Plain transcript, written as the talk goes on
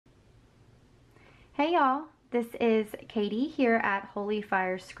Hey y'all, this is Katie here at Holy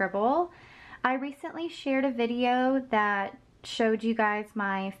Fire Scribble. I recently shared a video that showed you guys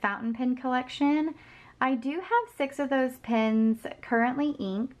my fountain pen collection. I do have 6 of those pens currently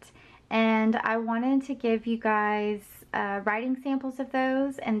inked, and I wanted to give you guys writing samples of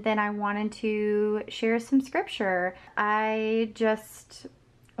those, and then I wanted to share some scripture. I just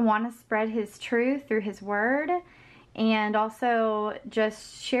want to spread His truth through His Word, and also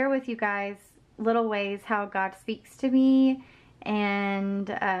just share with you guys little ways how God speaks to me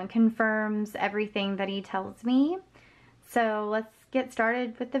and confirms everything that He tells me. So let's get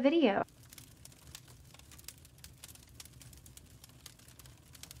started with the video.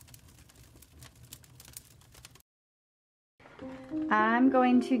 I'm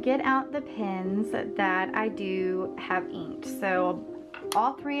going to get out the pens that I do have inked. So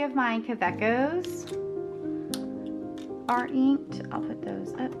all 3 of my Kavekos are inked. I'll put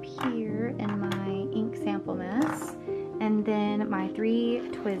those up here in my ink sample mess. And then my 3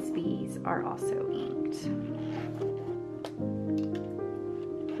 Twisbees are also inked.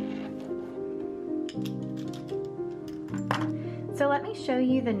 So let me show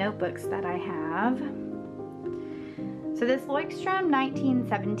you the notebooks that I have. So this Leuchtturm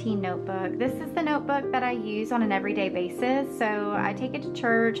 1917 notebook, this is the notebook that I use on an everyday basis. So I take it to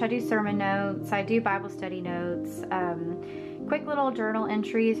church, I do sermon notes, I do Bible study notes, quick little journal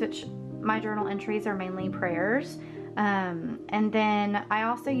entries, which my journal entries are mainly prayers. And then I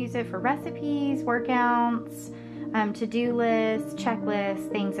also use it for recipes, workouts, to-do lists, checklists,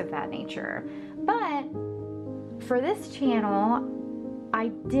 things of that nature. But for this channel, I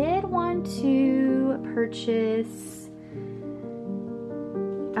did want to purchase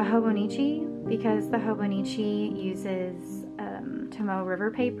a Hobonichi because the Hobonichi uses Tomoe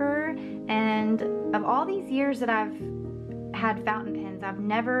river paper, and of all these years that I've had fountain pens, I've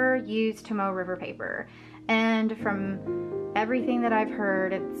never used Tomoe river paper, and from everything that I've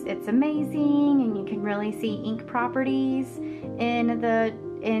heard, it's amazing, and you can really see ink properties in the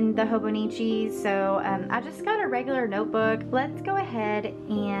Hobonichi. So I just got a regular notebook. Let's go ahead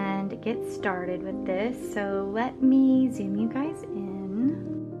and get started with this. So let me zoom you guys in.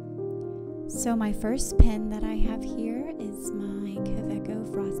 So my first pen that I have here is my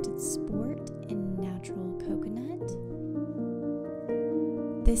Kaveco Frosted Sport in Natural Coconut.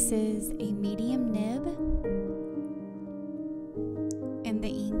 This is a medium nib, and the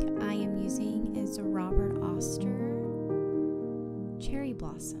ink I am using is Robert Oster Cherry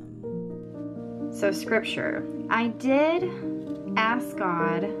Blossom. So scripture. I did ask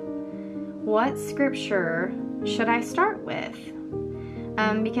God, what scripture should I start with?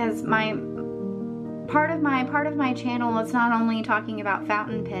 Because part of my channel is not only talking about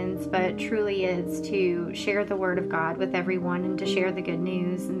fountain pens, but truly is to share the Word of God with everyone and to share the good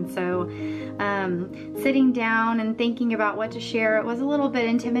news. And so sitting down and thinking about what to share, it was a little bit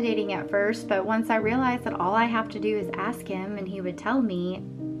intimidating at first, but once I realized that all I have to do is ask Him and He would tell me,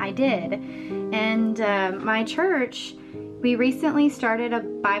 I did. And my church, we recently started a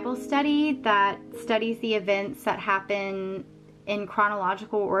Bible study that studies the events that happen in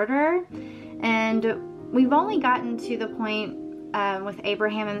chronological order, and we've only gotten to the point with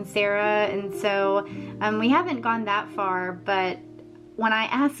Abraham and Sarah, and so we haven't gone that far. But when I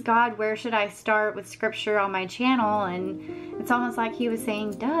asked God where should I start with scripture on my channel, and it's almost like He was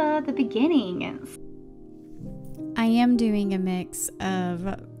saying, duh, the beginning. I am doing a mix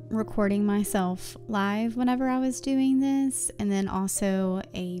of recording myself live whenever I was doing this, and then also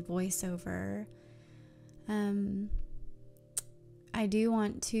a voiceover. I do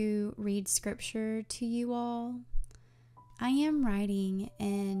want to read scripture to you all. I am writing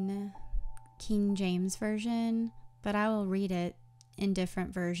in King James Version, but I will read it in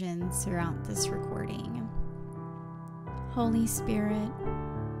different versions throughout this recording. Holy Spirit,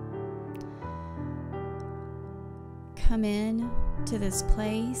 come in to this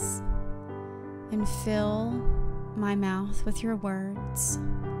place and fill my mouth with your words,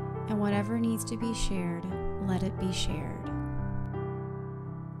 and whatever needs to be shared, let it be shared.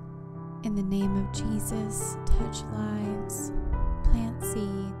 In the name of Jesus, touch lives, plant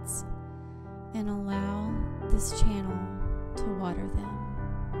seeds, and allow this channel to water them.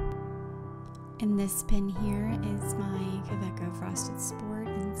 And this pen here is my Kaveco Frosted Sport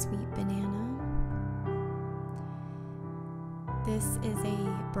in Sweet Banana. This is a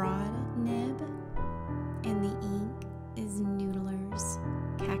broad nib, and the ink is Noodler's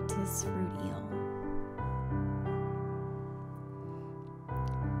Cactus Fruit Eel.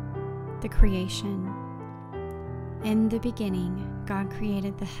 The creation. In the beginning, God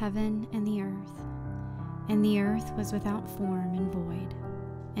created the heaven and the earth was without form and void,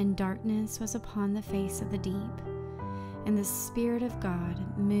 and darkness was upon the face of the deep, and the Spirit of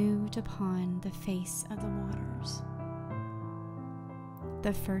God moved upon the face of the waters.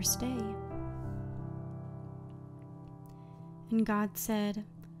 The first day. And God said,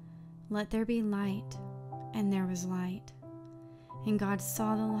 "Let there be light," and there was light. And God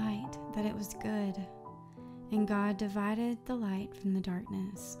saw the light, that it was good. And God divided the light from the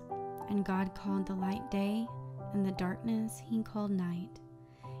darkness. And God called the light day, and the darkness he called night.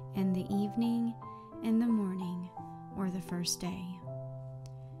 And the evening and the morning were the first day.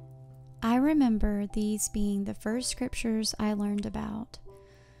 I remember these being the first scriptures I learned about.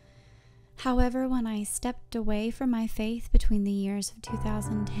 However, when I stepped away from my faith between the years of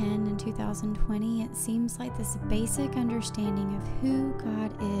 2010 and 2020, it seems like this basic understanding of who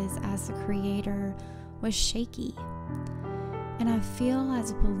God is as the Creator was shaky. And I feel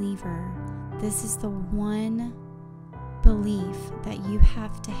as a believer, this is the one belief that you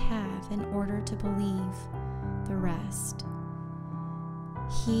have to have in order to believe the rest.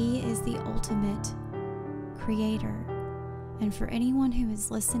 He is the ultimate Creator. And for anyone who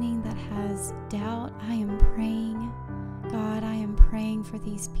is listening that has doubt, I am praying, God, I am praying for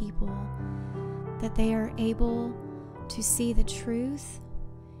these people that they are able to see the truth,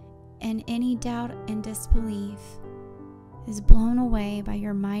 and any doubt and disbelief is blown away by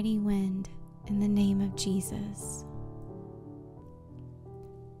your mighty wind in the name of Jesus.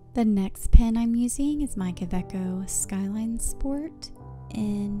 The next pen I'm using is my Kaveco Skyline Sport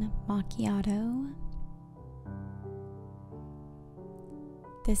in Macchiato.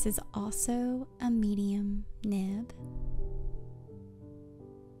 This is also a medium nib.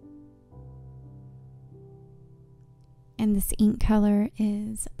 And this ink color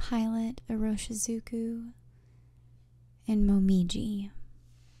is Pilot Iroshizuku in Momiji.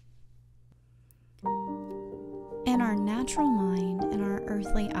 In our natural mind and our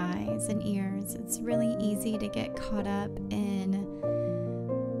earthly eyes and ears, it's really easy to get caught up in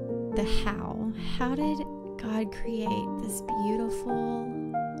the how. How did God create this beautiful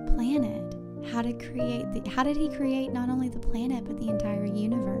planet? How did he create not only the planet but the entire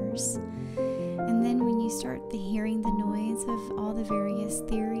universe? And then when you start hearing the noise of all the various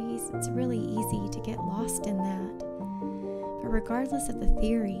theories, it's really easy to get lost in that. But regardless of the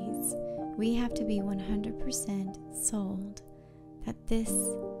theories, we have to be 100% sold that this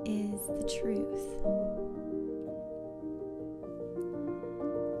is the truth.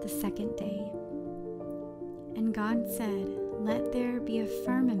 The second day. And God said, "Let there be a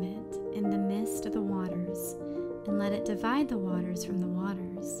firmament in the midst of the waters, and let it divide the waters from the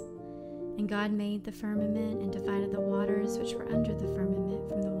waters." And God made the firmament and divided the waters which were under the firmament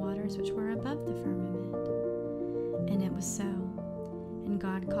from the waters which were above the firmament. And it was so. And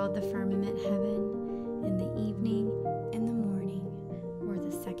God called the firmament heaven, and the evening and the morning were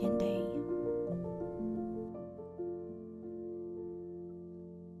the second day.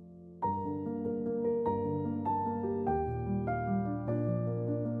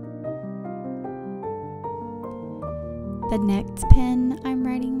 The next pen I'm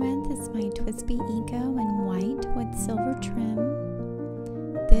writing with is my Twisby Eco in white with silver trim.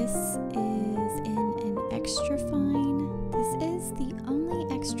 This is in an extra fine. This is the only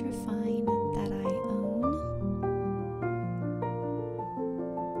extra fine that I own.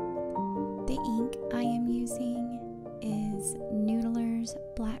 The ink I am using is Noodler's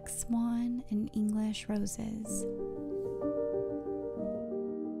Black Swan and English Roses.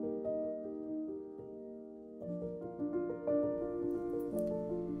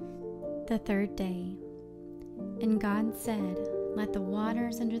 The third day. And God said, "Let the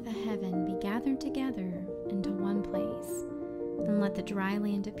waters under the heaven be gathered together into one place, and let the dry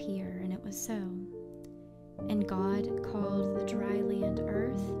land appear." And it was so. And God called the dry land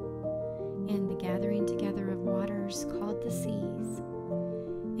earth, and the gathering together of waters called the seas.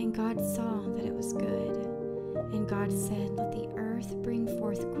 And God saw that it was good. And God said, "Let the earth bring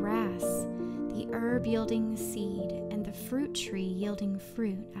forth grass, the herb yielding seed, and the fruit tree yielding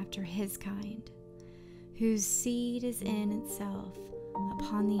fruit after his kind, whose seed is in itself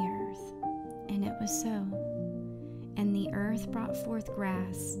upon the earth." And it was so. And the earth brought forth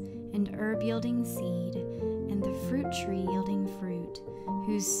grass, and herb yielding seed, and the fruit tree yielding fruit,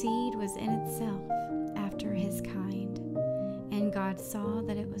 whose seed was in itself after his kind. And God saw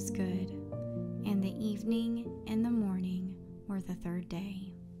that it was good. And the evening and the morning were the third day.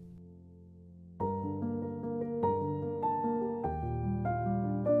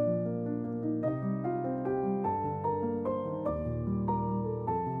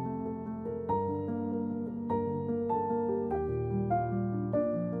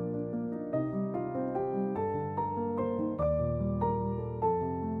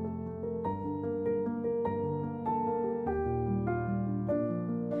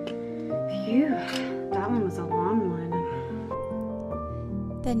 Phew, that one was a long one.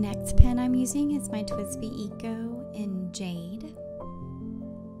 The next pen I'm using is my Uppbeat Eco in Jade.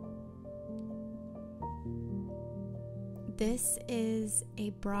 This is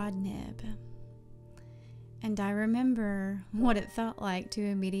a broad nib, and I remember what it felt like to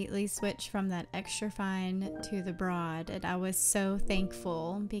immediately switch from that extra fine to the broad, and I was so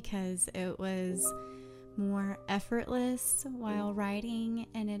thankful because it was more effortless while writing,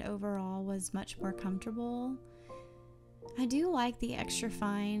 and it overall was much more comfortable. I do like the extra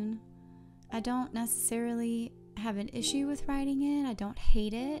fine. I don't necessarily have an issue with writing it. I don't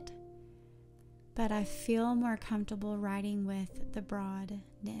hate it, but I feel more comfortable writing with the broad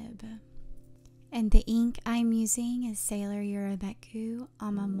nib. And the ink I'm using is Sailor Yorobeku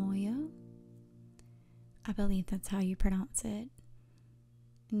Amamoyo. I believe that's how you pronounce it.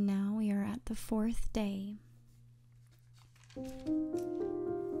 Now we are at the 4th day.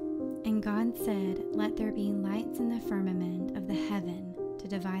 And God said, "Let there be lights in the firmament of the heaven to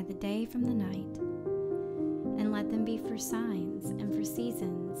divide the day from the night, and let them be for signs and for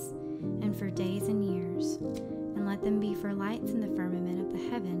seasons and for days and years, and let them be for lights in the firmament of the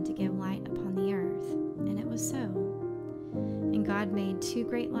heaven to give light upon the earth." And it was so. And God made 2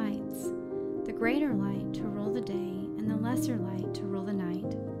 great lights, the greater light to rule the day, and the lesser light to rule the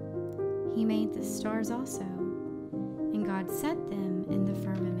night. He made the stars also, and God set them in the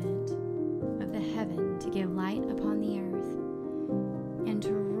firmament of the heaven to give light upon the earth, and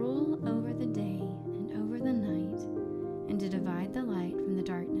to rule over the day and over the night, and to divide the light from the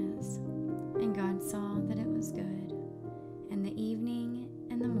darkness. And God saw that it was good. And the evening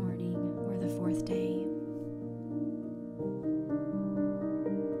and the morning were the 4th day.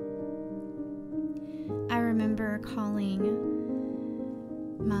 I remember calling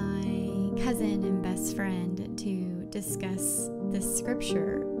my cousin and best friend to discuss this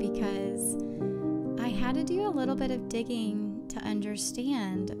scripture because I had to do a little bit of digging to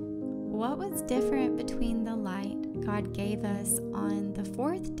understand what was different between the light God gave us on the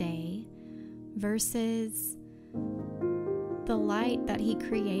 4th day versus the light that He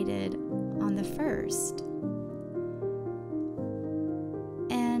created on the 1st.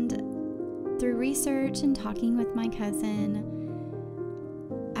 And through research and talking with my cousin,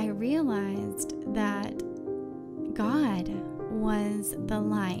 I realized that God was the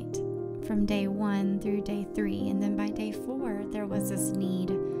light from day 1 through day 3, and then by day 4 there was this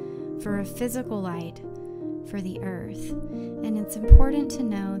need for a physical light for the earth. And it's important to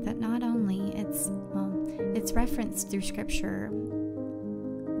know that not only it's referenced through scripture,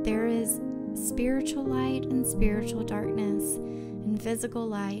 there is spiritual light and spiritual darkness, and physical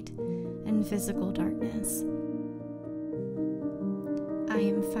light and physical darkness. I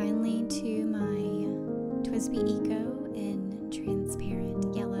am finally to my Uppbeat Eco in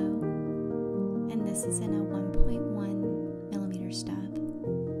transparent yellow, and this is in a 1.1 millimeter stub.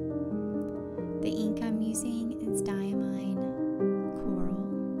 The ink I'm using is Diamine Coral.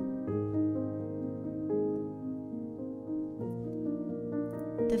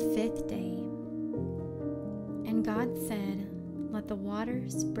 The 5th day. And God said, "Let the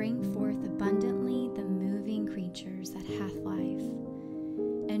waters bring forth abundantly the moving creatures that hath life,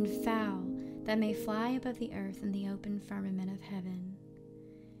 and fowl that may fly above the earth in the open firmament of heaven."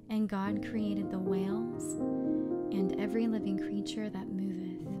 And God created the whales and every living creature that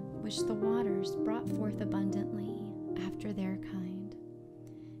moveth, which the waters brought forth abundantly after their kind,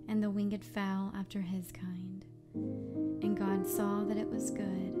 and the winged fowl after his kind. And God saw that it was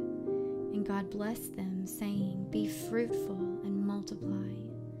good. And God blessed them, saying, "Be fruitful and multiply,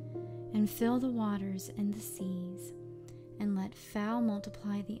 and fill the waters and the seas, and let fowl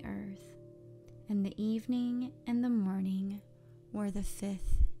multiply the earth." And the evening and the morning were the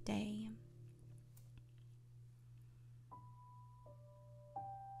 5th day.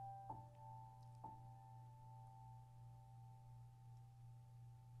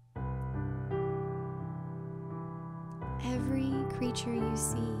 Every creature you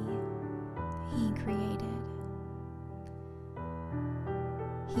see, He created.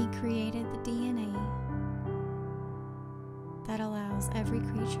 He created the DNA that allows every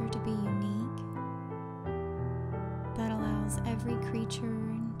creature to be unique, that allows every creature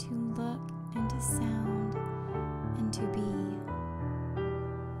to look and to sound and to be.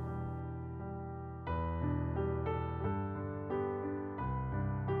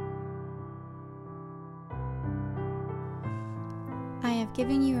 I have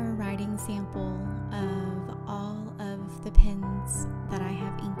given you a writing sample of all of the pens that I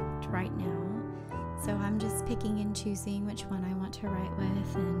have inked right now. So I'm just picking and choosing which one I want to write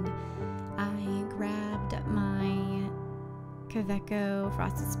with, and I grabbed my Kaveco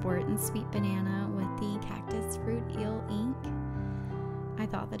Frosted Sport and Sweet Banana with the Cactus Fruit Eel ink. I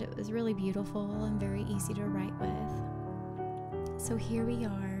thought that it was really beautiful and very easy to write with. So here we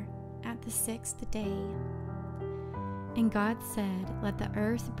are at the 6th day. And God said, "Let the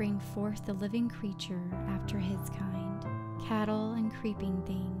earth bring forth the living creature after his kind, cattle and creeping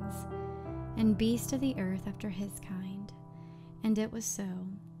things, and beast of the earth after his kind." And it was so.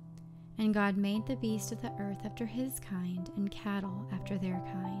 And God made the beast of the earth after his kind, and cattle after their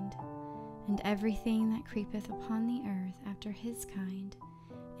kind, and everything that creepeth upon the earth after his kind.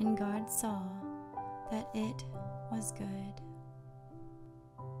 And God saw that it was good.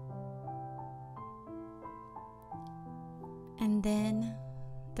 And then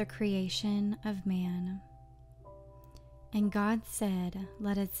the creation of man. And God said,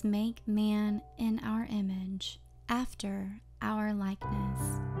 "Let us make man in our image, after our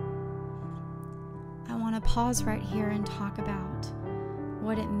likeness." I want to pause right here and talk about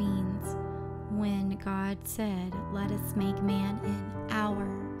what it means when God said, "Let us make man in our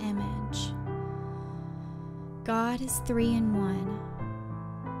image." God is 3 in 1,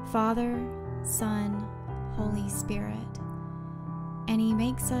 Father, Son, Holy Spirit, and he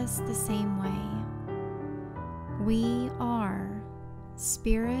makes us the same way. We are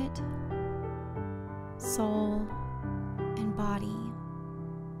spirit, soul, and body.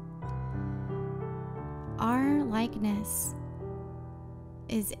 Our likeness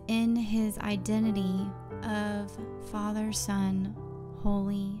is in his identity of Father, Son,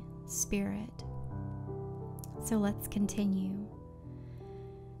 Holy Spirit. So let's continue.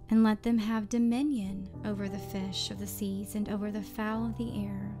 "And let them have dominion over the fish of the seas, and over the fowl of the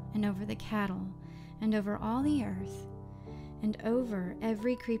air, and over the cattle, and over all the earth, and over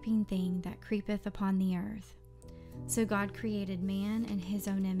every creeping thing that creepeth upon the earth." So God created man in his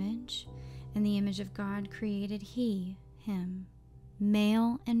own image. In the image of God created he him.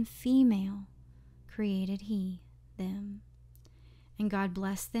 Male and female created he them. And God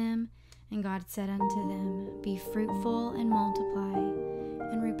blessed them, and God said unto them, "Be fruitful and multiply,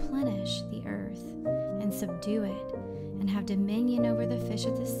 and replenish the earth, and subdue it, and have dominion over the fish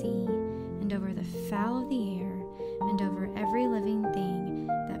of the sea, and over the fowl of the air, and over every living thing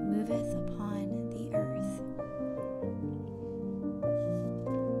that moveth upon the earth."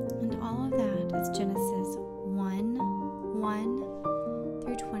 And all of that is Genesis 1:1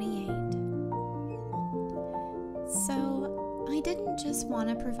 through 28. So I didn't just want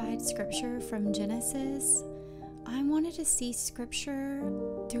to provide scripture from Genesis. I wanted to see scripture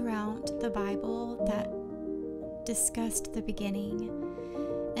throughout the Bible that discussed the beginning.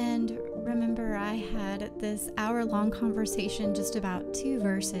 And remember, I had this hour-long conversation just about 2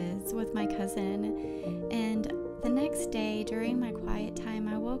 verses with my cousin. And the next day, during my quiet time,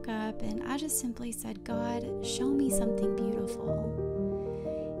 I woke up and I just simply said, "God, show me something beautiful."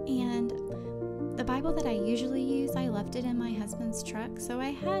 And the Bible that I usually use, I left it in my husband's truck. So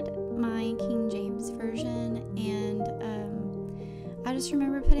I had my King James version, and I just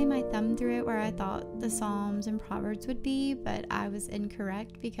remember putting my thumb through it where I thought the Psalms and Proverbs would be, but I was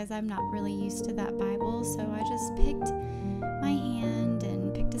incorrect because I'm not really used to that Bible. So I just picked my hand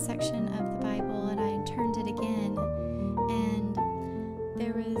and picked a section of the Bible, and I turned it again, and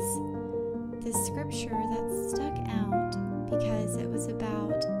there was this scripture that stuck out because it was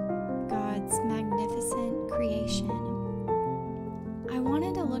about God's magnificent creation. I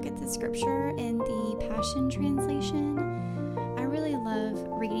wanted to look at the scripture in the Passion Translation. I really love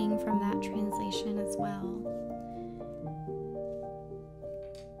reading from that translation as well.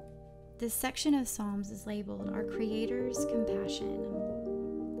 This section of Psalms is labeled Our Creator's Compassion.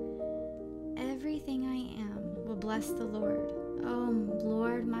 "Everything I am will bless the Lord. Oh,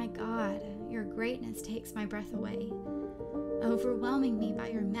 Lord my God, your greatness takes my breath away, overwhelming me by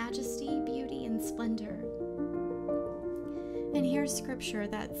your majesty, beauty, and splendor." And here's scripture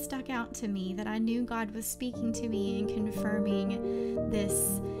that stuck out to me that I knew God was speaking to me and confirming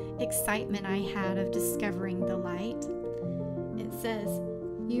this excitement I had of discovering the light. It says,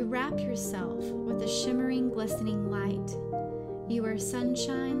 "You wrap yourself with a shimmering, glistening light. You wear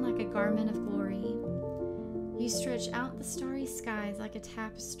sunshine like a garment of glory. You stretch out the starry skies like a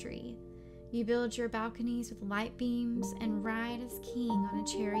tapestry. You build your balconies with light beams and ride as king on a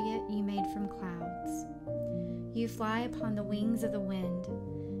chariot you made from clouds. You fly upon the wings of the wind.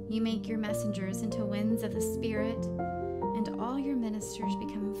 You make your messengers into winds of the Spirit, and all your ministers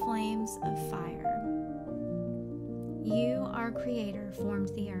become flames of fire. You, our Creator, formed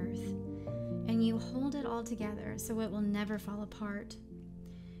the earth, and you hold it all together so it will never fall apart.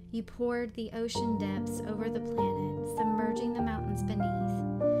 You poured the ocean depths over the planet, submerging the mountains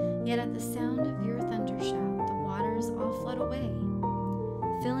beneath. Yet at the sound of your thundershout, the waters rivers all flowed away,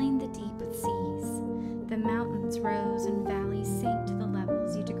 filling the deep with seas. The mountains rose and valleys sank to the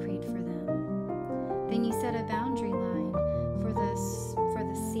levels you decreed for them. Then you set a boundary line for the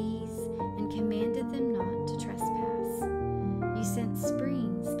seas and commanded them not to trespass. You sent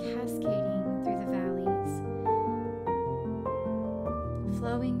springs cascading through the valleys,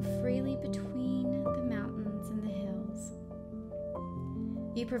 flowing freely between the mountains and the hills.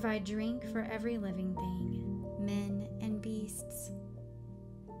 You provide drink for every living thing, men and beasts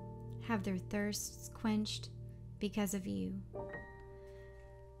have their thirsts quenched because of you.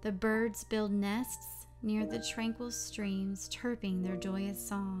 The birds build nests near the tranquil streams, chirping their joyous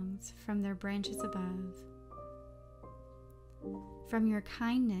songs from their branches above. From your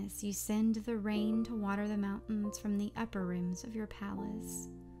kindness, you send the rain to water the mountains from the upper rims of your palace.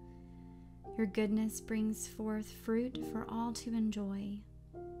 Your goodness brings forth fruit for all to enjoy.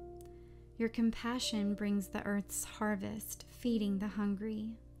 Your compassion brings the earth's harvest, feeding the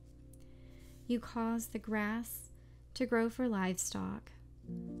hungry. You cause the grass to grow for livestock,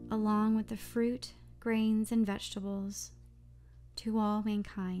 along with the fruit, grains, and vegetables to all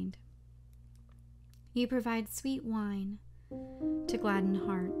mankind. You provide sweet wine to gladden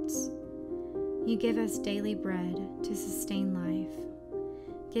hearts. You give us daily bread to sustain life,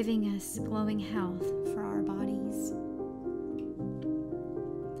 giving us glowing health for our bodies.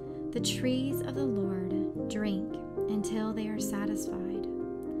 The trees of the Lord drink until they are satisfied.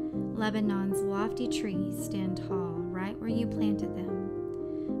 Lebanon's lofty trees stand tall right where you planted them.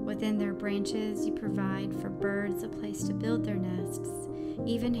 Within their branches you provide for birds a place to build their nests.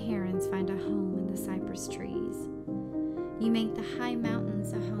 Even herons find a home in the cypress trees. You make the high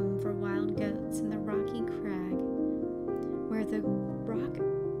mountains a home for wild goats and the rocky crag where the rock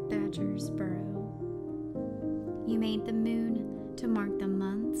badgers burrow. You made the moon to mark the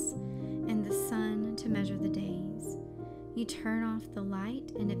months and the sun to measure the days. You turn off the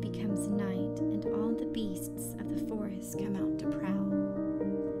light and it becomes night, and all the beasts of the forest come out to prowl.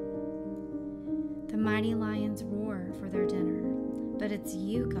 The mighty lions roar for their dinner, but it's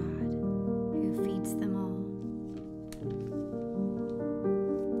you, God, who feeds them all.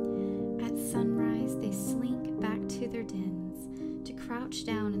 At sunrise, they slink back to their dens to crouch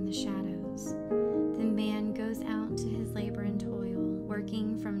down in the shadows. Then man goes out to his labor and toil,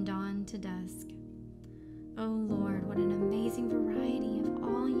 working from dawn to dusk. Oh Lord, what an amazing variety of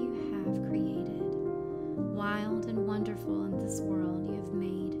all you have created. Wild and wonderful in this world you have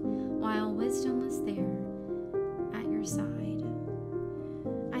made, while wisdom was there at your side.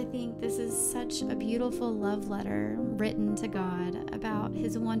 I think this is such a beautiful love letter written to God about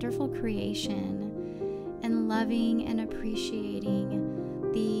his wonderful creation and loving and appreciating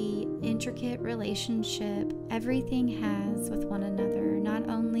the intricate relationship everything has with one another, not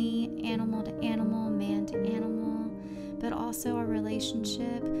only animal to animal, man to animal, but also our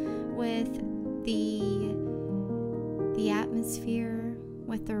relationship with the atmosphere,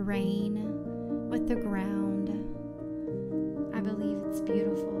 with the rain, with the ground. I believe it's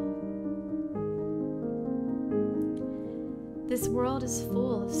beautiful. This world is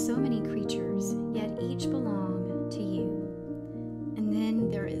full of so many creatures, yet each belong to you. And then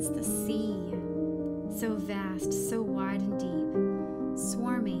there is the sea, so vast, so wide and deep,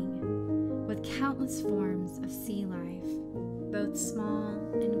 swarming with countless forms of sea life, both small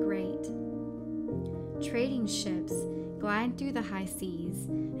and great. Trading ships glide through the high seas,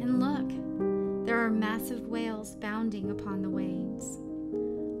 and look, there are massive whales bounding upon the waves.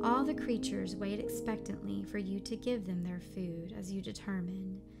 All the creatures wait expectantly for you to give them their food as you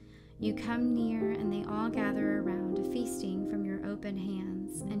determine. You come near, and they all gather around, feasting from your open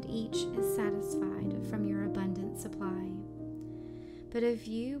hands, and each is satisfied from your abundant supply. But if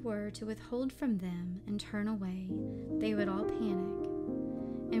you were to withhold from them and turn away, they would all panic.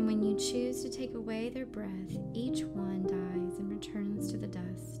 And when you choose to take away their breath, each one dies and returns to the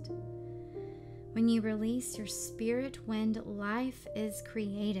dust. When you release your spirit wind, life is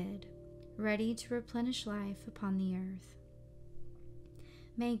created, ready to replenish life upon the earth.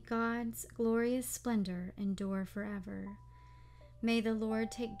 May God's glorious splendor endure forever. May the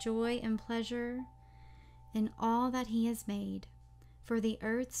Lord take joy and pleasure in all that he has made, for the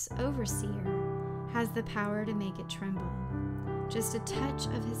earth's overseer has the power to make it tremble. Just a touch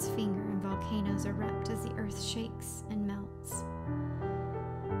of his finger and volcanoes erupt as the earth shakes and melts.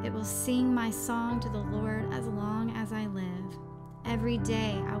 It will sing my song to the Lord as long as I live. Every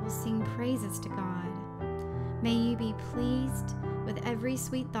day I will sing praises to God. May you be pleased with every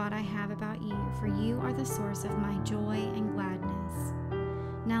sweet thought I have about you, for you are the source of my joy and gladness.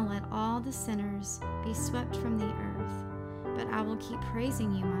 Now let all the sinners be swept from the earth, but I will keep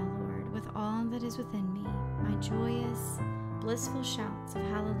praising you, my Lord, with all that is within me. My joyous, blissful shouts of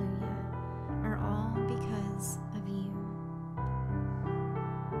hallelujah are all because of you.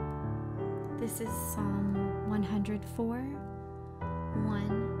 This is Psalm 104,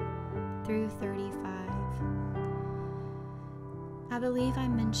 1 through 35. I believe I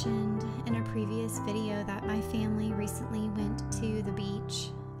mentioned in a previous video that my family recently went to the beach.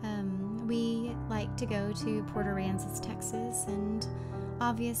 We like to go to Port Aransas, Texas, and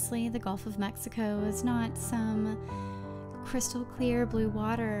obviously the Gulf of Mexico is not some crystal clear blue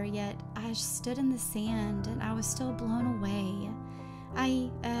water, yet I stood in the sand and I was still blown away. My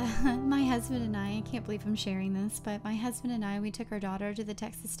husband and I can't believe I'm sharing this, but my husband and I, we took our daughter to the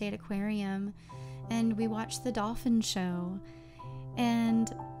Texas State Aquarium and we watched the dolphin show.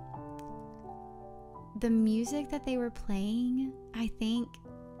 And the music that they were playing, I think,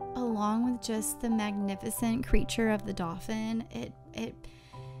 along with just the magnificent creature of the dolphin, it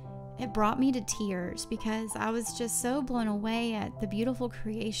brought me to tears because I was just so blown away at the beautiful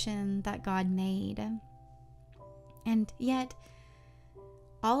creation that God made. And yet,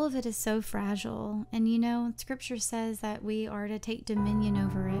 all of it is so fragile. And you know, Scripture says that we are to take dominion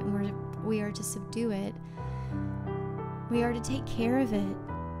over it and we are to subdue it. We are to take care of it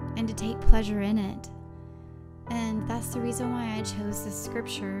and to take pleasure in it. And that's the reason why I chose this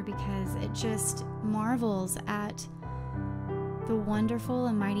scripture, because it just marvels at the wonderful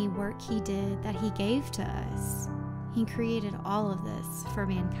and mighty work He did, that He gave to us. He created all of this for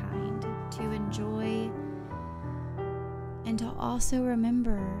mankind to enjoy and to also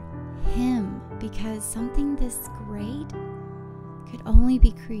remember Him, because something this great could only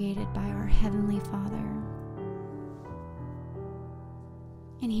be created by our Heavenly Father.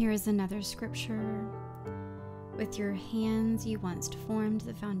 And here is another scripture. With your hands you once formed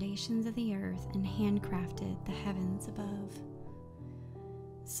the foundations of the earth and handcrafted the heavens above.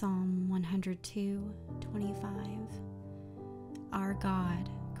 Psalm 102:25. Our God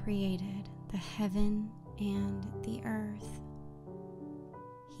created the heaven and the earth.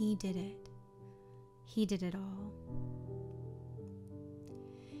 He did it. He did it all.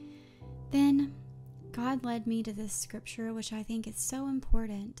 Then God led me to this scripture, which I think is so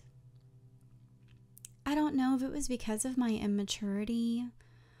important. I don't know if it was because of my immaturity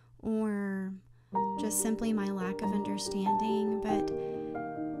or just simply my lack of understanding, but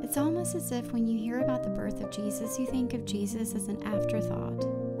it's almost as if when you hear about the birth of Jesus, you think of Jesus as an afterthought,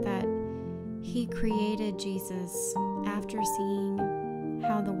 that He created Jesus after seeing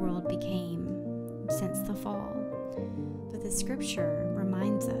how the world became since the fall. But the scripture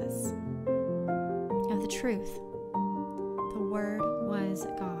reminds us of the truth. The Word was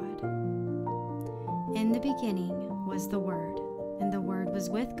God. In the beginning was the Word, and the Word was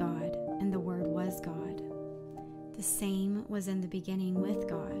with God, and the Word was God. The same was in the beginning with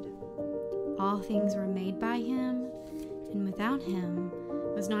God. All things were made by Him, and without Him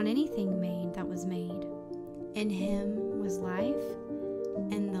was not anything made that was made. In Him was life,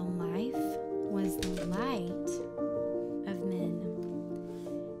 and the life was the light of men.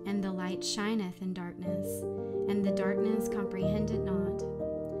 And the light shineth in darkness, and the darkness comprehended not.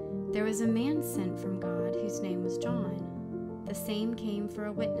 There was a man sent from God, whose name was John. The same came for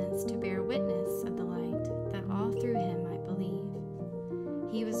a witness, to bear witness of the light, that all through him might believe.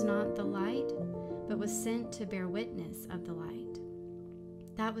 He was not the light, but was sent to bear witness of the light.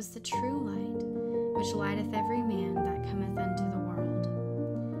 That was the true light, which lighteth every man that cometh unto the world.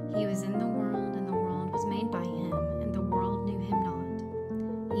 He was in the world, and the world was made by him, and the world knew him not.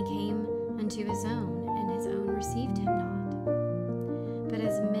 He came unto his own, and his own received him not. But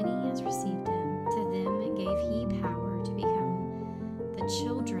as many as received him, to them gave he power to become the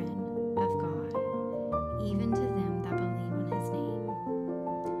children of God, even to them that believe on his name,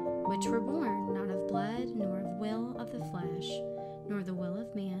 which were born not of blood, nor of will of the flesh, nor the will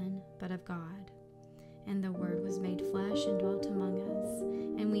of man, but of God. And the Word was made flesh and dwelt among us,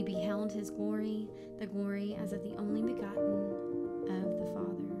 and we beheld his glory, the glory as of the only begotten of the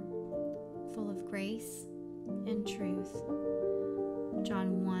Father, full of grace and truth.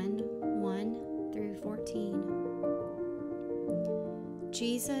 John 1:1 through 14.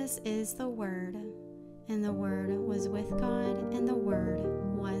 Jesus is the Word, and the Word was with God, and the Word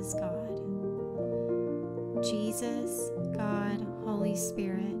was God. Jesus, God, Holy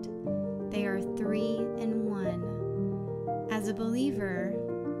Spirit, they are three in one. As a believer,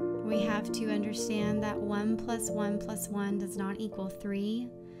 we have to understand that 1 + 1 + 1 does not equal 3,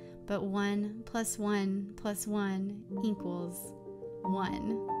 but 1 + 1 + 1 equals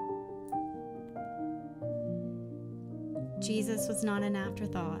 1. Jesus was not an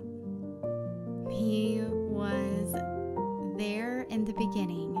afterthought. He was there in the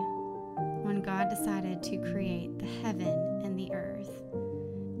beginning when God decided to create the heaven and the earth.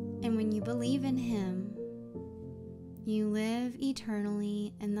 And when you believe in Him, you live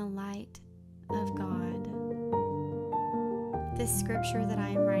eternally in the light of God. This scripture that I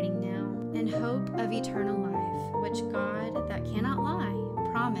am writing now, in hope of eternal life, which God that cannot lie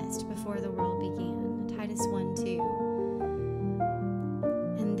promised before the world began. Titus 1:2.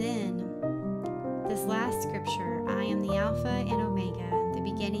 And then this last scripture, I am the Alpha and Omega, the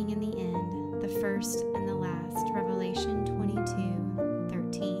beginning and the end, the first and the last. Revelation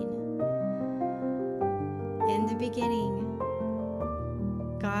 22:13. In the beginning,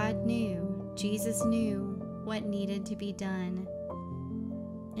 God knew, Jesus knew what needed to be done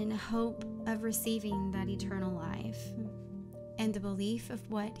in hope of receiving that eternal life. And the belief of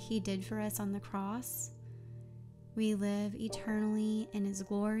what He did for us on the cross, we live eternally in His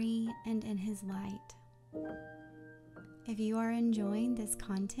glory and in His light. If you are enjoying this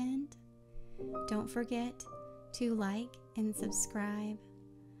content, don't forget to like and subscribe.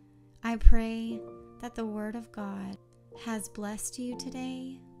 I pray that the Word of God has blessed you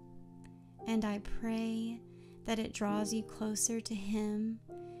today, and I pray that it draws you closer to Him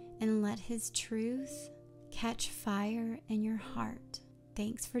and let His truth catch fire in your heart.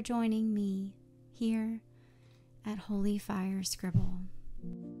 Thanks for joining me here at Holy Fire Scribble.